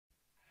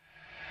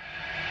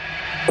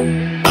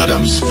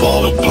Atoms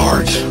fall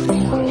apart.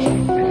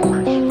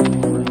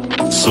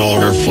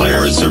 Solar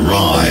flares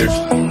arrive.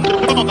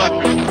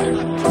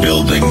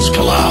 Buildings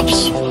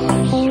collapse.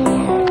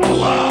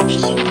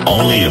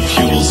 Only a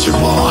few will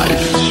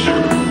survive.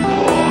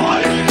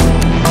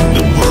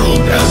 The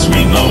world as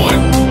we know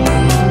it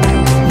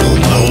will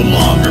no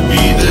longer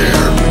be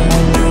there.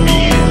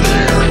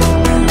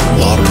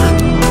 Water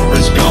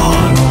is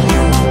gone.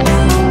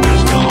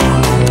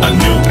 A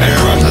new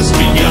era has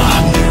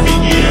begun.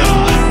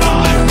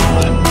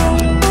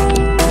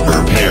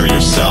 Prepare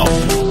yourself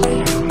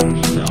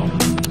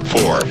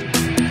for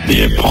the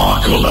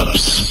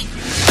apocalypse.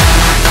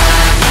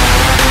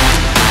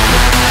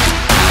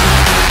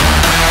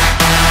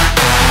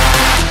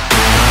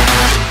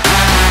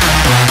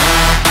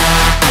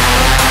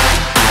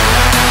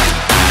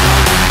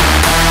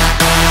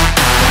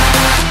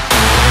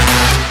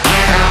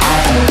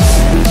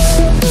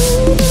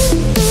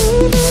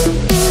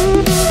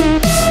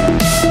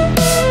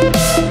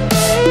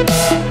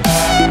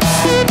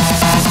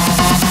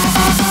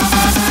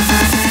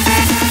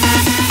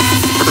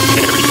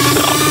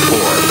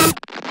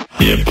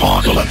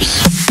 Apocalypse.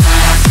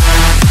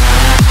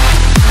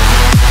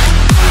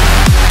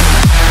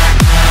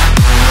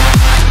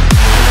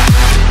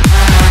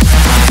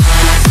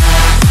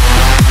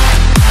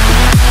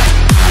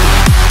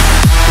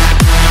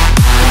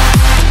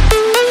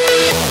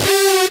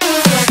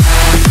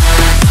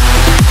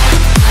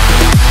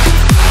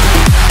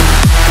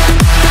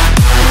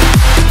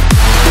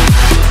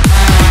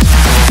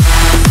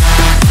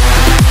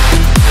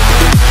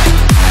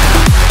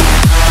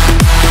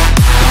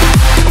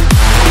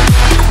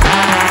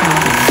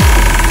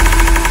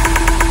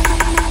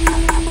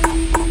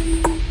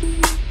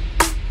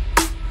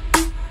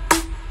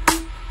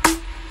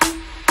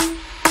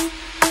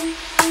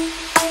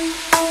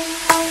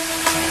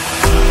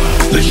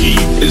 The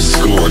heat is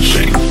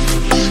scorching.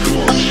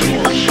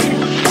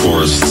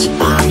 Forests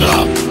burned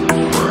up.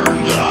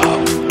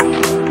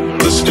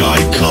 The sky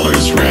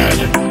colors red.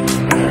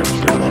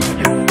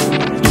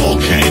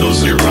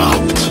 Volcanoes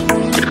erupt.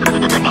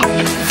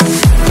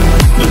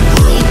 The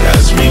world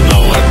as we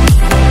know it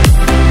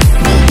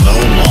will no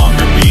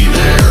longer be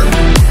there.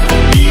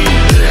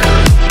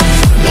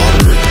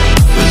 Water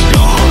is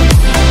gone.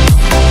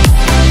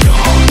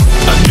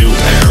 A new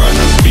era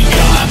has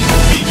begun.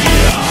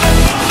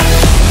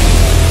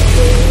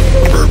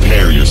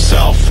 Prepare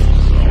yourself for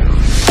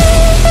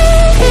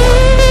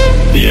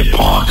the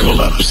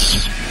apocalypse.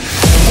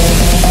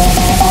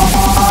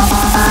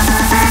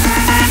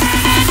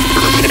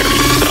 Prepare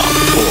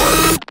yourself for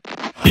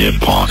the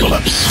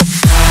apocalypse.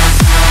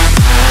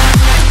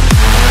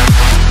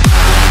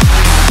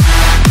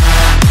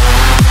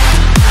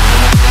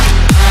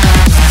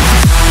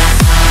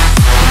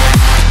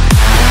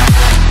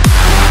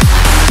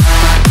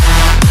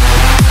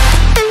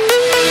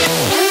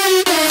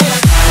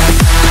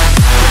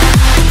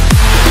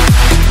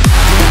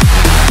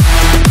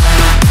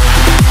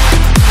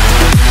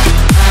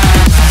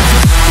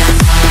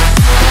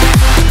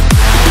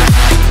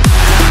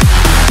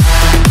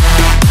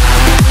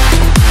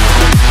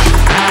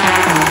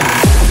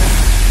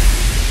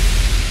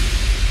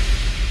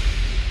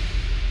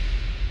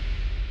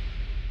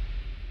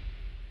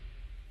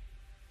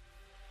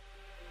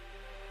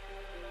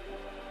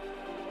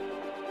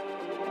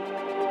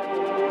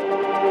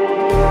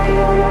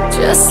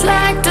 Just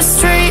like the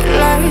street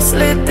lights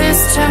lit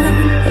this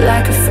town,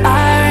 like a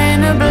fire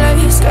in a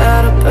blaze,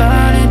 gotta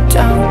burn it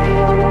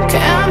down.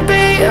 Can't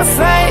be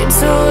afraid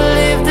to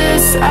leave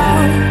this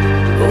out.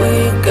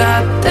 We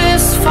got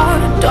this far,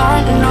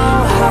 don't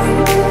know how.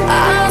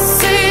 I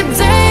see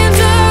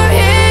danger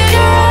in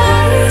your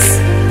eyes.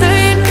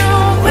 They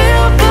know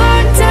we'll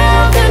burn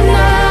down the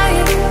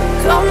night.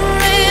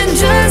 Coming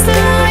just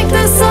like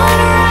the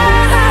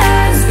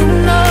sunrise. You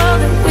know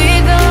that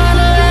we're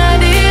gonna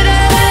let it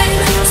out.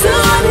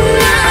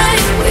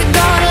 Tonight, we're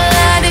gonna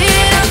let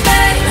it out.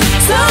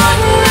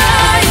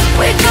 Tonight,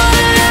 we're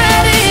gonna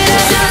let it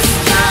out. Just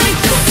like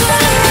the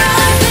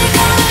sunrise, we're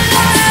gonna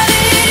let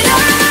it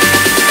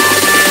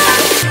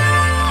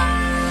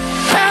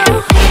out.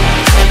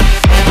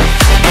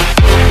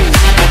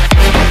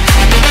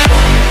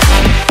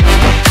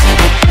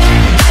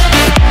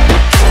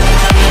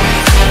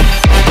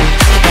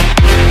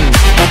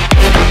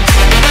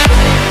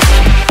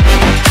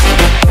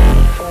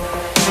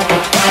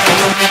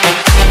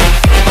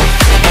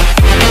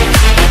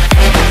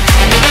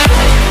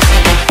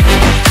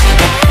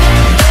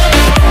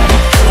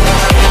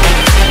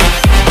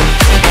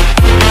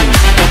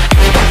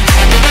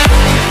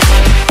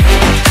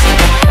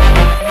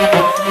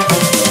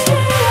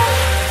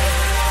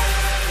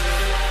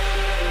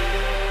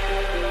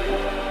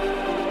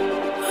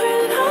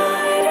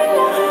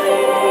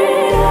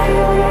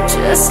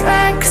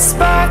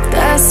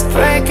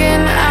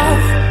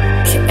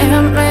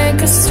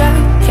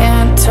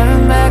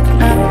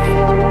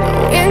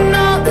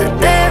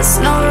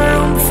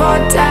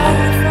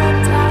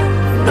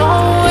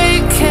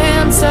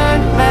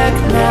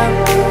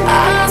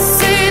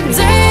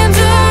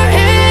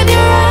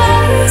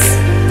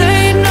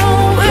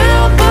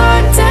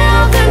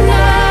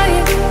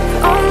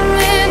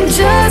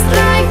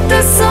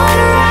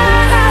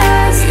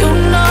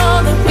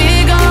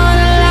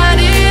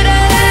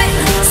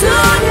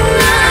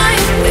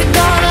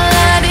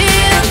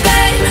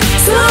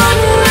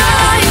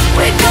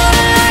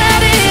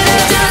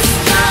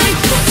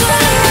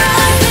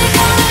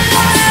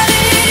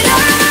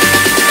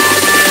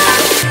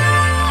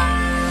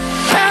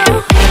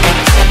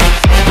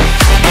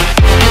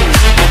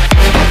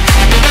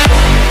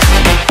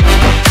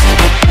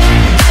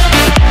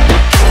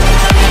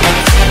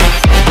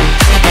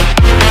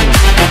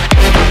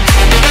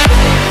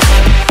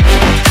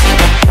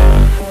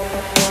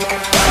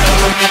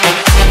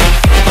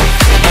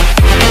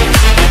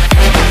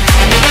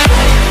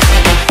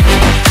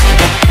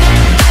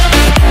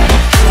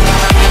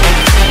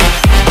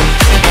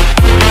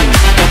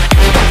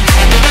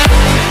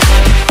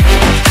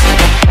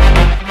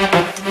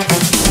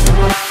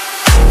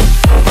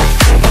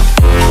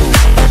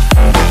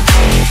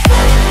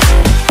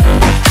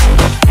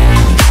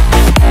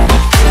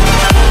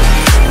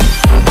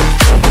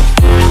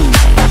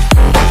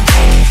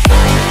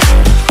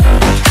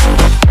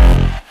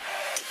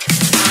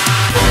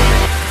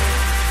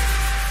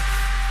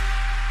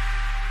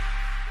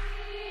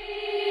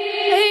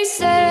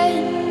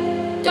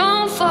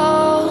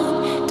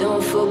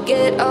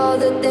 all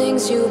the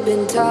things you've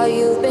been taught,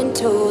 you've been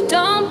told.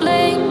 Don't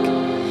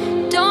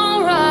blink,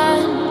 don't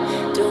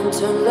run, don't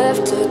turn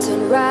left or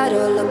turn right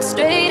or look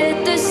straight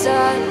at the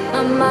sun.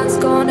 My mind's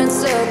going in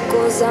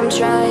circles, I'm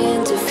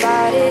trying to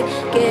fight it.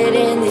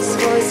 Getting these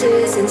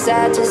voices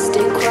inside to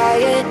stay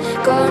quiet.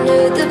 Going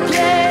to the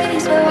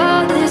place where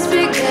all this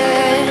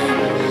began.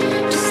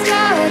 Just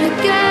start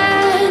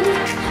again.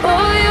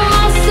 Oh, you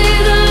won't see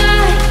the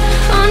light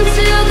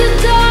until the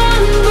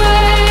dawn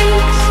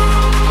breaks.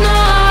 No,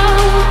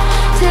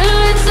 till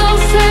it's all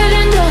said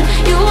and done,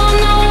 you won't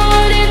know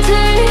what it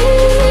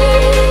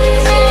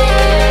takes.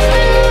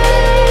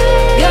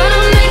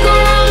 Gotta make a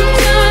wrong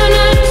turn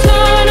and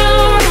turn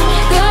around.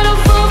 Gotta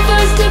fall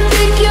fast to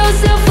pick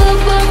yourself up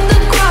off the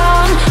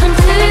ground.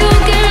 Until you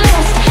get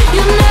lost,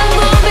 you'll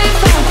never be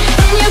found.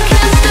 And you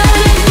can't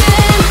start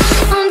again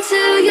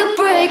until you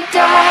break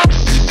down.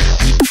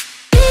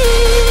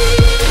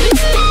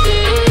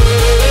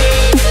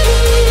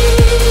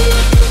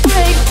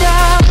 Break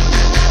down.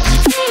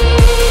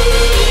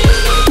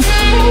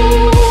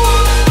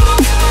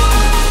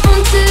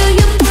 Until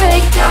you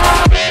break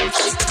down.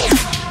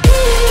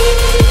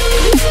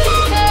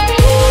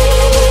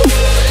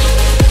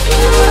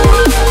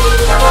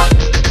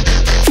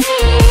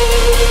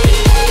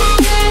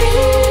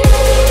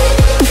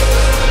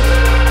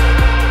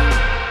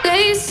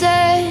 They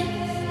said,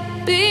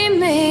 be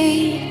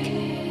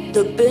meek.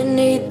 Look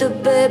beneath the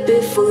bed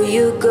before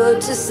you go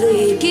to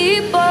sleep.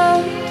 Keep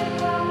on,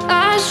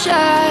 I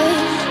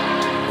shine.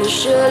 You'll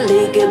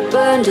surely get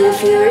burned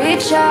if you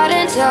reach out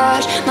and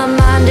touch. My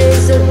mind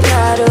is a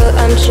battle,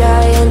 I'm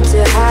trying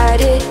to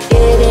hide it.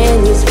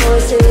 Getting these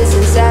voices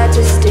inside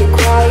to stay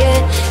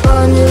quiet.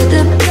 Going to